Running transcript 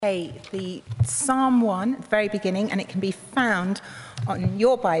The Psalm 1 at the very beginning, and it can be found on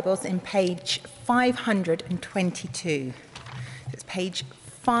your Bibles in page 522. It's page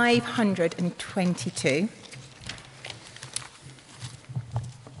 522.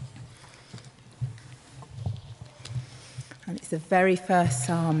 And it's the very first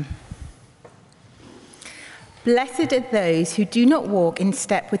psalm. Blessed are those who do not walk in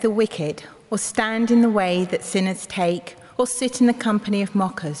step with the wicked, or stand in the way that sinners take, or sit in the company of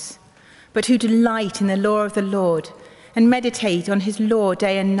mockers, but who delight in the law of the Lord and meditate on his law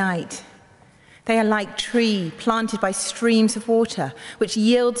day and night. They are like a tree planted by streams of water, which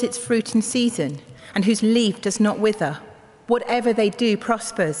yields its fruit in season, and whose leaf does not wither. Whatever they do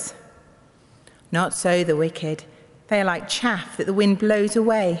prospers. Not so the wicked. They are like chaff that the wind blows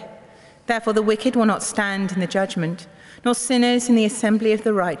away. Therefore the wicked will not stand in the judgment, nor sinners in the assembly of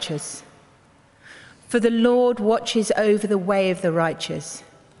the righteous. For the Lord watches over the way of the righteous,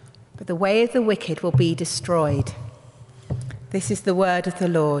 but the way of the wicked will be destroyed. This is the word of the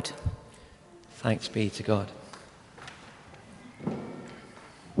Lord. Thanks be to God.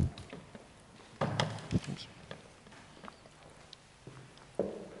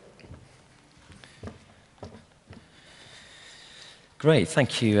 Great,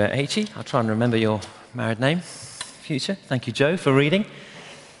 thank you, H.E. I'll try and remember your married name, future. Thank you, Joe, for reading.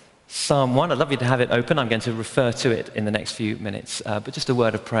 Psalm 1, I'd love you to have it open. I'm going to refer to it in the next few minutes, but just a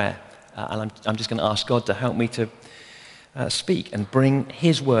word of prayer. And I'm just going to ask God to help me to speak and bring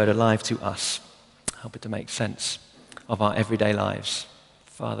his word alive to us. Help it to make sense of our everyday lives.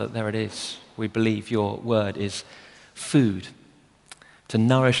 Father, there it is. We believe your word is food to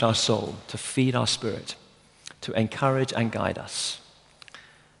nourish our soul, to feed our spirit, to encourage and guide us.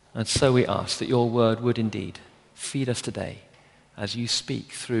 And so we ask that your word would indeed feed us today as you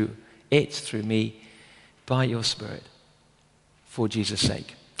speak through it, through me, by your Spirit, for Jesus'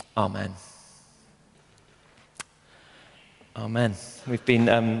 sake. Amen. Amen. We've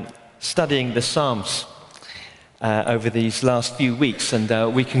been studying the Psalms over these last few weeks,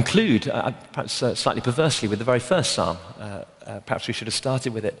 and we conclude, perhaps slightly perversely, with the very first Psalm. Perhaps we should have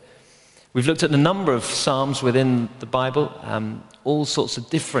started with it. We've looked at a number of Psalms within the Bible, all sorts of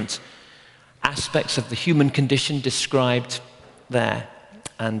different aspects of the human condition described there,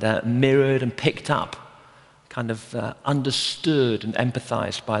 and mirrored and picked up, kind of understood and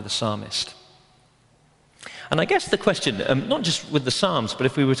empathized by the psalmist. And I guess the question, not just with the Psalms, but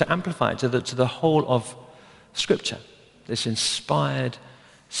if we were to amplify it to the whole of Scripture, this inspired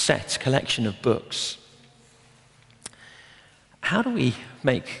set, collection of books, how do we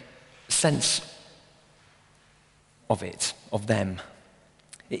make sense of it, of them?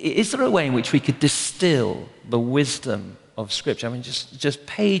 Is there a way in which we could distill the wisdom of Scripture? I mean, just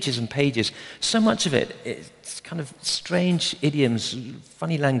pages and pages. So much of it, it's kind of strange idioms,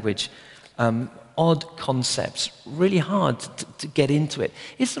 funny language, odd concepts, really hard to get into it.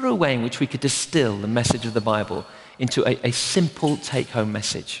 Is there a way in which we could distill the message of the Bible into a simple take-home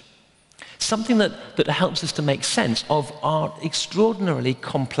message? Something that helps us to make sense of our extraordinarily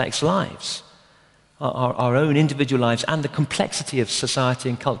complex lives, our own individual lives, and the complexity of society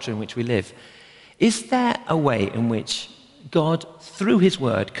and culture in which we live. Is there a way in which God, through his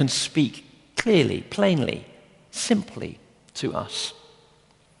word, can speak clearly, plainly, simply to us?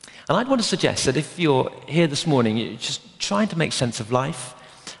 And I'd want to suggest that if you're here this morning, you're just trying to make sense of life,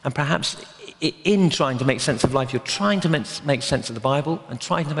 and perhaps in trying to make sense of life, you're trying to make sense of the Bible and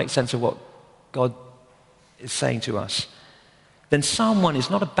trying to make sense of what God is saying to us, then Psalm 1 is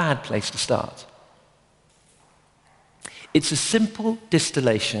not a bad place to start. It's a simple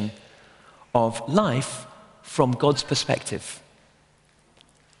distillation of life from God's perspective.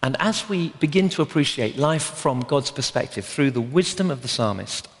 And as we begin to appreciate life from God's perspective through the wisdom of the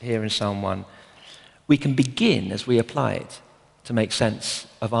psalmist here in Psalm 1, we can begin, as we apply it, to make sense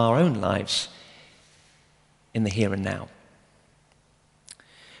of our own lives in the here and now.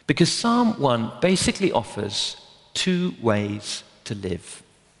 Because Psalm 1 basically offers two ways to live.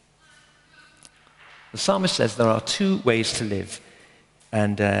 The psalmist says there are two ways to live.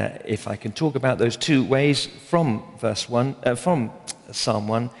 And if I can talk about those two ways from from Psalm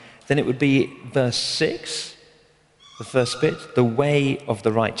 1, then it would be verse 6, the first bit, the way of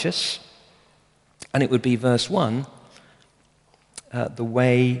the righteous. And it would be verse 1, the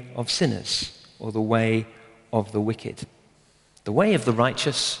way of sinners, or the way of the wicked. The way of the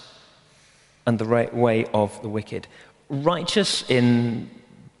righteous and the way of the wicked. Righteous in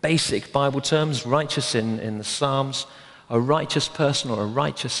basic Bible terms, righteous in the Psalms, a righteous person or a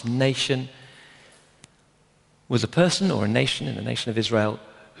righteous nation was a person or a nation in the nation of Israel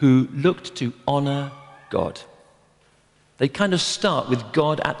who looked to honor God. They kind of start with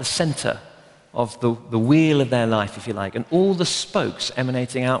God at the center of the wheel of their life, if you like, and all the spokes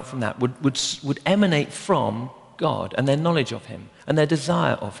emanating out from that would emanate from God and their knowledge of him and their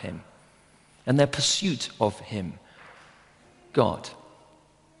desire of him and their pursuit of him, God.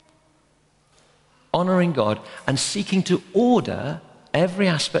 Honoring God and seeking to order every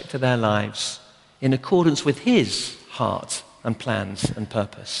aspect of their lives in accordance with his heart and plans and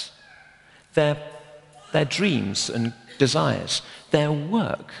purpose. Their dreams and desires, their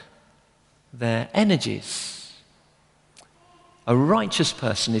work, their energies. A righteous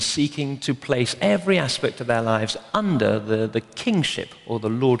person is seeking to place every aspect of their lives under the kingship or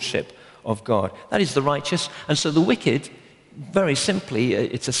the lordship of God. That is the righteous. And so the wicked, very simply,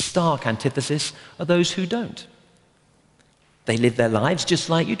 it's a stark antithesis, are those who don't. They live their lives just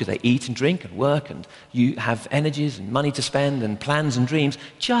like you do. They eat and drink and work, and you have energies and money to spend and plans and dreams,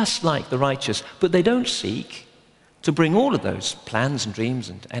 just like the righteous. But they don't seek to bring all of those plans and dreams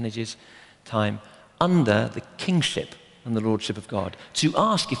and energies, time, under the kingship and the lordship of God. To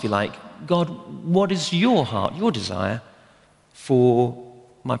ask, if you like, God, what is your heart, your desire for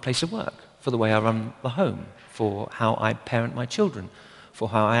my place of work, for the way I run the home, for how I parent my children, for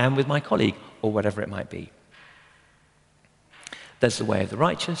how I am with my colleague, or whatever it might be. There's the way of the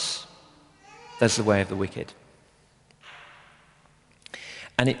righteous, there's the way of the wicked.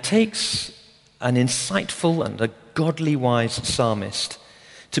 And it takes an insightful and a godly wise psalmist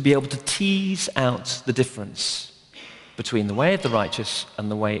to be able to tease out the difference between the way of the righteous and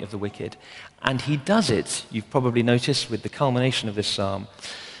the way of the wicked. And he does it, you've probably noticed with the culmination of this psalm,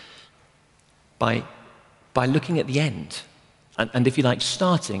 by looking at the end. And if you like,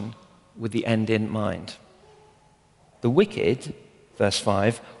 starting with the end in mind. The wicked, verse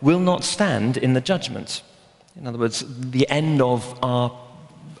 5, will not stand in the judgment. In other words, the end of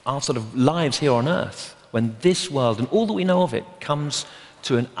our sort of lives here on earth, when this world and all that we know of it comes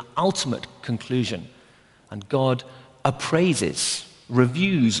to an ultimate conclusion, and God appraises,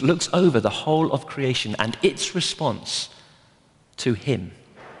 reviews, looks over the whole of creation and its response to him.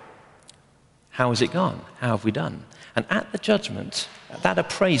 How has it gone? How have we done? And at the judgment, at that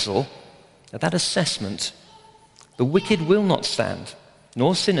appraisal, at that assessment, the wicked will not stand,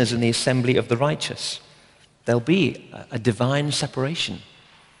 nor sinners in the assembly of the righteous. There'll be a divine separation.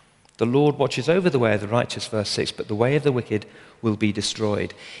 The Lord watches over the way of the righteous, verse 6, but the way of the wicked will be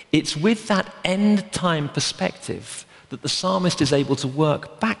destroyed. It's with that end-time perspective that the psalmist is able to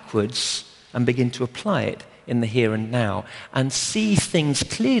work backwards and begin to apply it in the here and now and see things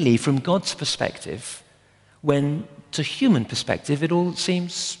clearly from God's perspective when, to human perspective, it all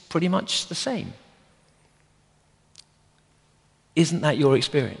seems pretty much the same. Isn't that your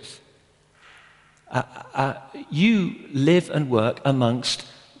experience? You live and work amongst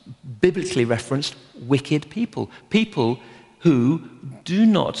biblically referenced wicked people, people who do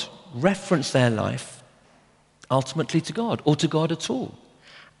not reference their life ultimately to God or to God at all.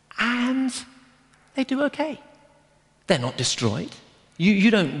 And they do okay. They're not destroyed.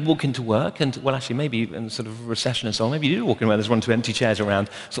 You don't walk into work and, well, actually, maybe in sort of recession and so on, maybe you do walk in where there's 1 or 2 empty chairs around,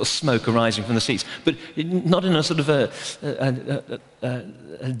 sort of smoke arising from the seats, but not in a sort of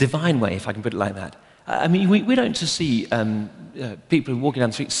a divine way, if I can put it like that. I mean, we don't just see people walking down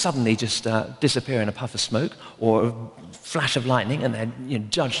the street suddenly just disappear in a puff of smoke or a flash of lightning and they're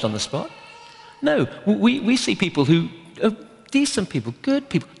judged on the spot. No, we see people who are decent people, good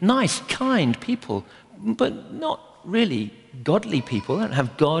people, nice, kind people, but not really godly people. They don't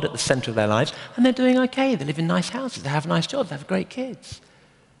have God at the center of their lives, and they're doing okay. They live in nice houses, they have nice jobs, they have great kids,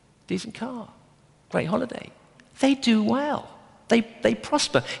 decent car, great holiday. They do well. They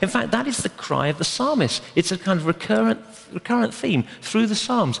prosper. In fact, that is the cry of the psalmist. It's a kind of recurrent theme through the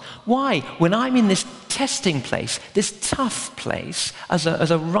Psalms. Why? When I'm in this testing place, this tough place, as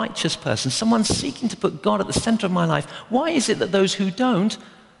a righteous person, someone seeking to put God at the center of my life, why is it that those who don't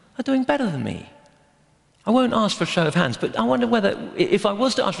are doing better than me? I won't ask for a show of hands, but I wonder whether, if I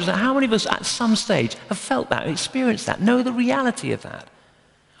was to ask for that, how many of us at some stage have felt that, experienced that, know the reality of that?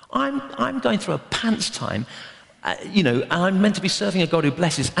 I'm going through a pants time, and I'm meant to be serving a God who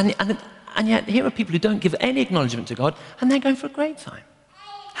blesses, and yet here are people who don't give any acknowledgement to God, and they're going for a great time.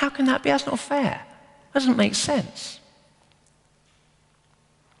 How can that be? That's not fair. That doesn't make sense.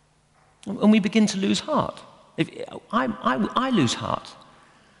 And we begin to lose heart. I lose heart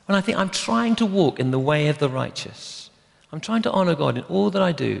when I think I'm trying to walk in the way of the righteous. I'm trying to honor God in all that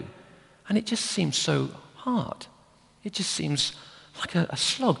I do, and it just seems so hard. It just seems like a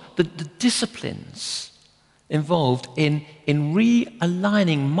slog. The disciplines involved in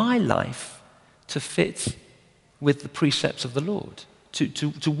realigning my life to fit with the precepts of the Lord,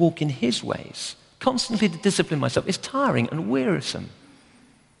 to walk in his ways, constantly to discipline myself is tiring and wearisome.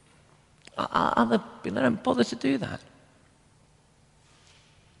 Other people, they don't bother to do that.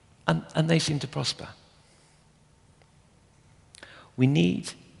 And they seem to prosper. We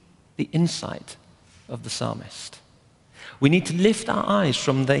need the insight of the psalmist. We need to lift our eyes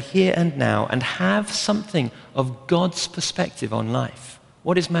from the here and now and have something of God's perspective on life.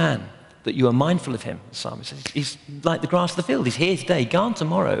 What is man that you are mindful of him? The psalmist says, he's like the grass of the field. He's here today, gone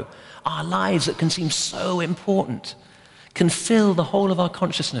tomorrow. Our lives that can seem so important, can fill the whole of our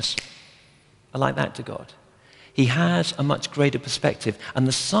consciousness, are like that to God. He has a much greater perspective, and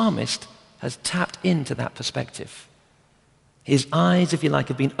the psalmist has tapped into that perspective. His eyes, if you like,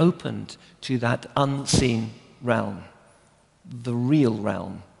 have been opened to that unseen realm, the real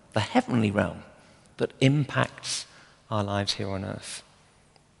realm, the heavenly realm that impacts our lives here on earth.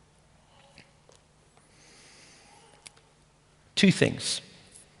 Two things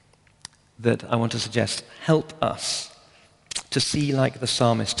that I want to suggest help us to see like the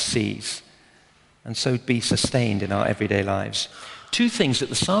psalmist sees, and so be sustained in our everyday lives. Two things that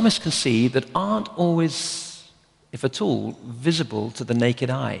the psalmist can see that aren't always, if at all, visible to the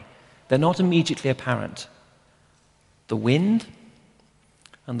naked eye. They're not immediately apparent. The wind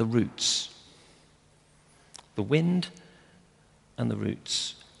and the roots. The wind and the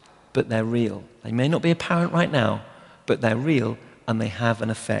roots. But they're real. They may not be apparent right now, but they're real and they have an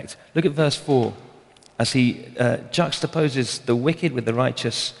effect. Look at verse 4 as he juxtaposes the wicked with the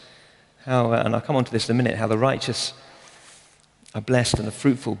righteous. How, and I'll come on to this in a minute, how the righteous are blessed and are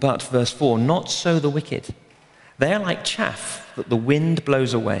fruitful. But, verse 4, not so the wicked. They are like chaff that the wind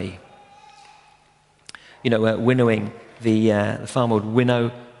blows away. You know, winnowing, the farmer would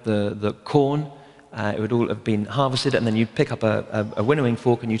winnow the corn. It would all have been harvested, and then you'd pick up a winnowing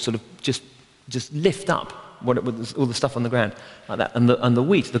fork and you'd sort of just lift up all the stuff on the ground like that. And the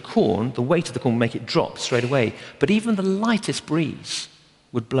wheat, the corn, the weight of the corn would make it drop straight away. But even the lightest breeze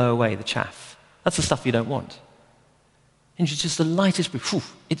would blow away the chaff. That's the stuff you don't want. And just the lightest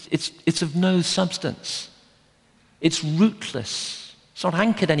breeze, it's of no substance. It's rootless. It's not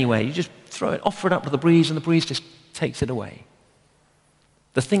anchored anywhere. You just throw it, offer it up to the breeze, and the breeze just takes it away.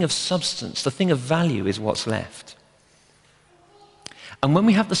 The thing of substance, the thing of value is what's left. And when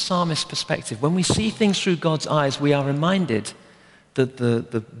we have the psalmist's perspective, when we see things through God's eyes, we are reminded that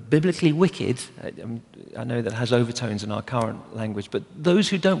the biblically wicked, I know that has overtones in our current language, but those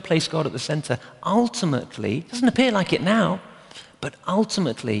who don't place God at the center, ultimately, it doesn't appear like it now, but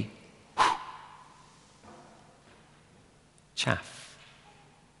ultimately, chaff.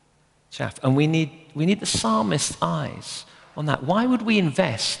 And we need the psalmist's eyes on that. Why would we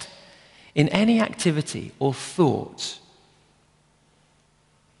invest in any activity or thought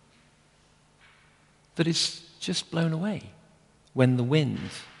that is just blown away when the wind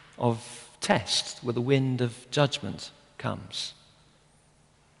of test, when the wind of judgment comes?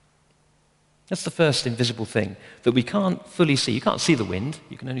 That's the first invisible thing that we can't fully see. You can't see the wind,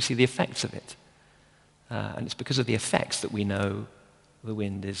 you can only see the effects of it. And it's because of the effects that we know the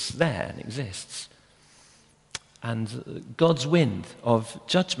wind is there and exists. And God's wind of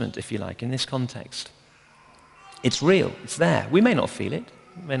judgment, if you like, in this context, it's real, it's there. We may not feel it,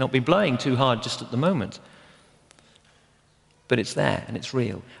 it may not be blowing too hard just at the moment, but it's there and it's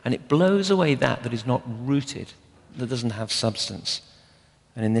real. And it blows away that is not rooted, that doesn't have substance,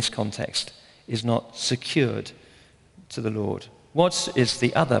 and in this context is not secured to the Lord. What is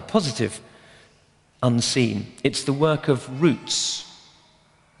the other positive unseen? It's the work of roots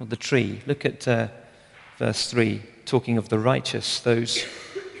of the tree. Look at verse 3, talking of the righteous, those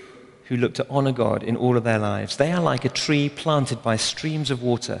who look to honor God in all of their lives. They are like a tree planted by streams of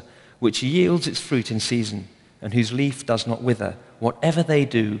water, which yields its fruit in season, and whose leaf does not wither. Whatever they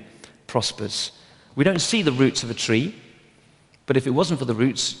do prospers. We don't see the roots of a tree, but if it wasn't for the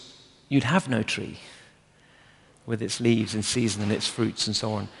roots, you'd have no tree with its leaves in season and its fruits and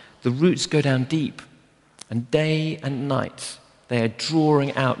so on. The roots go down deep, and day and night they are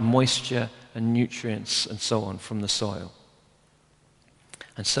drawing out moisture and nutrients and so on from the soil.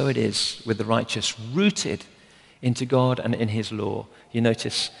 And so it is with the righteous, rooted into God and in his law. You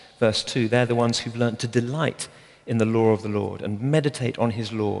notice verse 2, they're the ones who've learned to delight in the law of the Lord and meditate on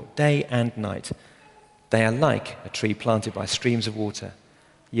his law day and night. They are like a tree planted by streams of water,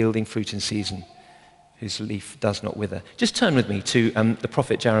 yielding fruit in season, whose leaf does not wither. Just turn with me to the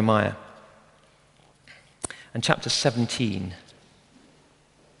prophet Jeremiah and chapter 17.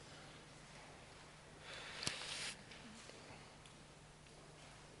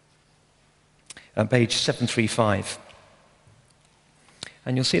 Page 735.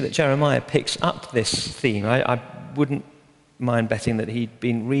 And you'll see that Jeremiah picks up this theme. I wouldn't mind betting that he'd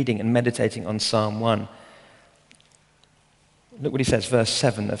been reading and meditating on Psalm 1. Look what he says, verse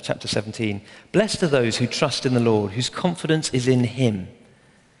 7 of chapter 17. Blessed are those who trust in the Lord, whose confidence is in him.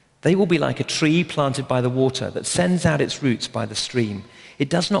 They will be like a tree planted by the water that sends out its roots by the stream. It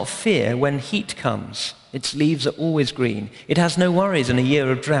does not fear when heat comes. Its leaves are always green. It has no worries in a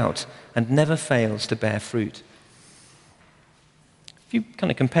year of drought and never fails to bear fruit. If you kind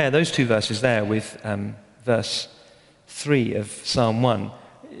of compare those two verses there with verse 3 of Psalm 1,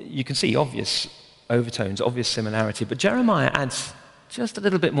 you can see obvious overtones, obvious similarity. But Jeremiah adds just a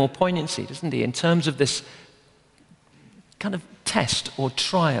little bit more poignancy, doesn't he, in terms of this kind of test or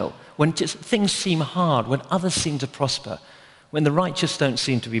trial, when just things seem hard, when others seem to prosper, when the righteous don't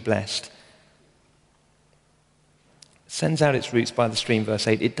seem to be blessed. It sends out its roots by the stream, verse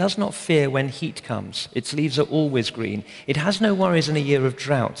 8. It does not fear when heat comes. Its leaves are always green. It has no worries in a year of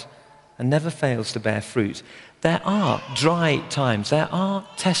drought and never fails to bear fruit. There are dry times. There are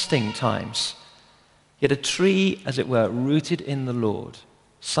testing times. Yet a tree, as it were, rooted in the Lord,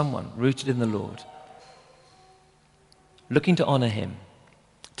 someone rooted in the Lord, looking to honor him,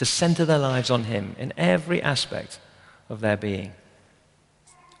 to center their lives on him in every aspect of their being,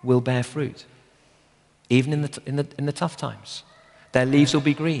 will bear fruit, even in the tough times. Their leaves will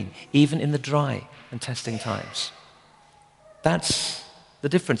be green, even in the dry and testing times. That's the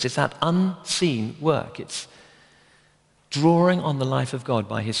difference. It's that unseen work. It's drawing on the life of God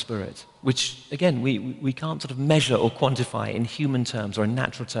by his Spirit, which, again, we can't sort of measure or quantify in human terms or in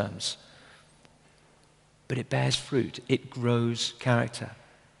natural terms. But it bears fruit. It grows character.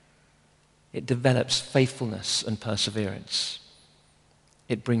 It develops faithfulness and perseverance.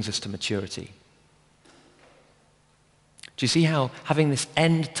 It brings us to maturity. Do you see how having this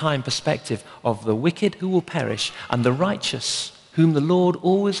end-time perspective of the wicked who will perish and the righteous whom the Lord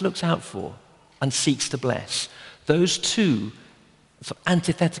always looks out for and seeks to bless, those two sort of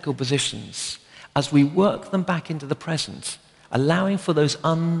antithetical positions, as we work them back into the present, allowing for those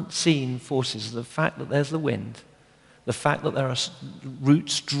unseen forces, the fact that there's the wind, the fact that there are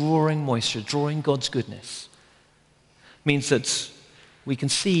roots drawing moisture, drawing God's goodness, means that we can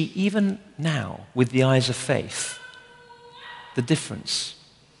see even now with the eyes of faith the difference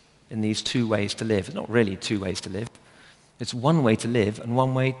in these two ways to live. It's not really two ways to live. It's one way to live and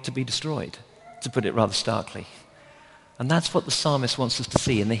one way to be destroyed, to put it rather starkly. And that's what the psalmist wants us to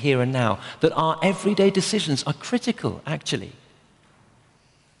see in the here and now, that our everyday decisions are critical, actually.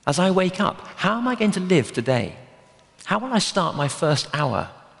 As I wake up, how am I going to live today? How will I start my first hour?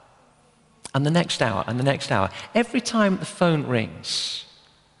 And the next hour, and the next hour. Every time the phone rings,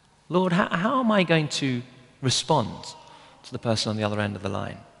 Lord, how am I going to respond to the person on the other end of the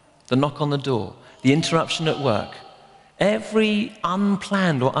line? The knock on the door, the interruption at work, every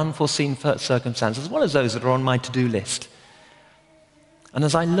unplanned or unforeseen circumstance, as well as those that are on my to-do list. And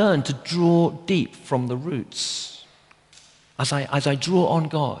as I learn to draw deep from the roots, as I draw on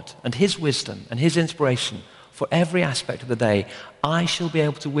God and his wisdom and his inspiration for every aspect of the day, I shall be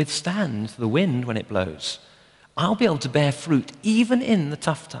able to withstand the wind when it blows. I'll be able to bear fruit even in the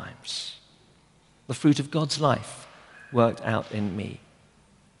tough times. The fruit of God's life worked out in me.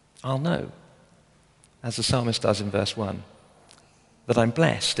 I'll know, as the psalmist does in verse 1, that I'm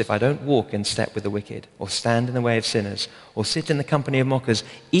blessed if I don't walk in step with the wicked, or stand in the way of sinners, or sit in the company of mockers,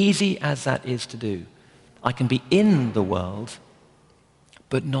 easy as that is to do. I can be in the world,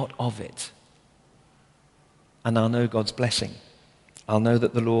 but not of it. And I'll know God's blessing. I'll know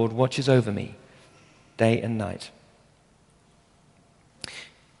that the Lord watches over me day and night.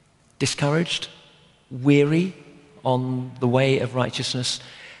 Discouraged, weary on the way of righteousness,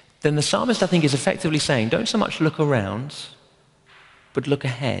 then the psalmist, I think, is effectively saying, don't so much look around, but look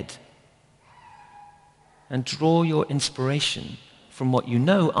ahead. And draw your inspiration from what you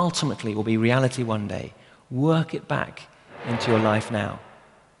know ultimately will be reality one day. Work it back into your life now.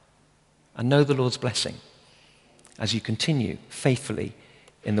 And know the Lord's blessing as you continue faithfully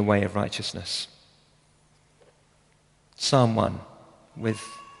in the way of righteousness. Psalm 1, with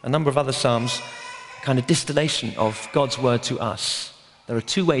a number of other psalms, kind of distillation of God's word to us. There are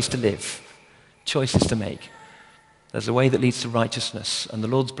two ways to live, choices to make. There's a way that leads to righteousness and the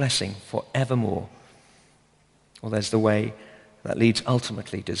Lord's blessing forevermore. Or there's the way that leads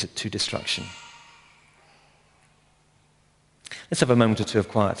ultimately to destruction. Let's have a moment or two of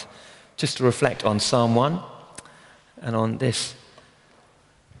quiet, just to reflect on Psalm 1 and on this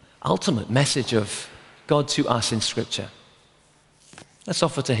ultimate message of God to us in Scripture. Let's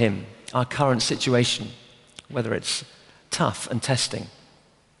offer to him our current situation, whether it's tough and testing,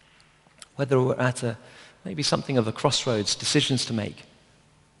 whether we're at maybe something of a crossroads, decisions to make.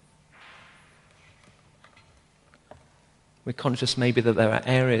 We're conscious maybe that there are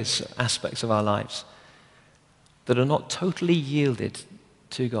areas, aspects of our lives that are not totally yielded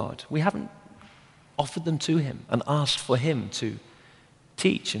to God. We haven't offered them to him and asked for him to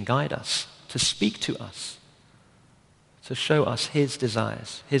teach and guide us, to speak to us, to show us his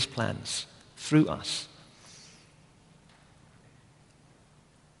desires, his plans through us.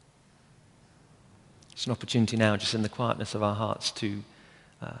 It's an opportunity now, just in the quietness of our hearts, to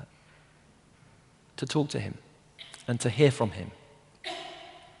talk to him and to hear from him.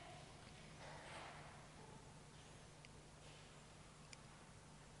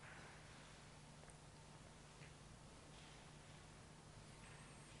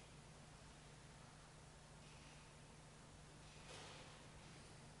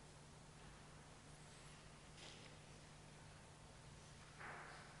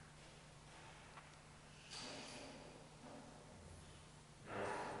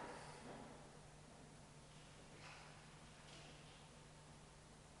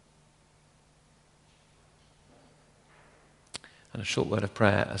 And a short word of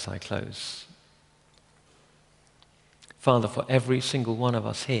prayer as I close. Father, for every single one of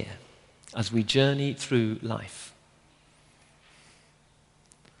us here, as we journey through life,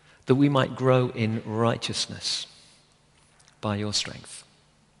 that we might grow in righteousness by your strength,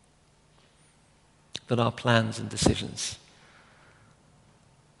 that our plans and decisions,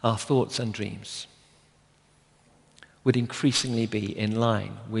 our thoughts and dreams would increasingly be in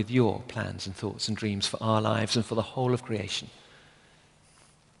line with your plans and thoughts and dreams for our lives and for the whole of creation.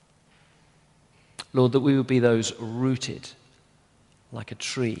 Lord, that we would be those rooted like a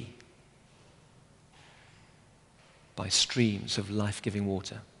tree by streams of life-giving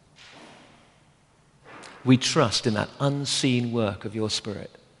water. We trust in that unseen work of your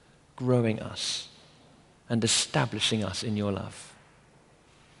Spirit, growing us and establishing us in your love.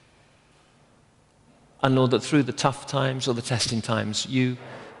 And Lord, that through the tough times or the testing times, your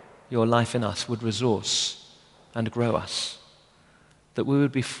life in us would resource and grow us, that we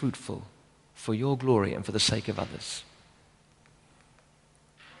would be fruitful for your glory and for the sake of others.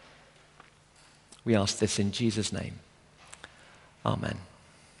 We ask this in Jesus' name. Amen.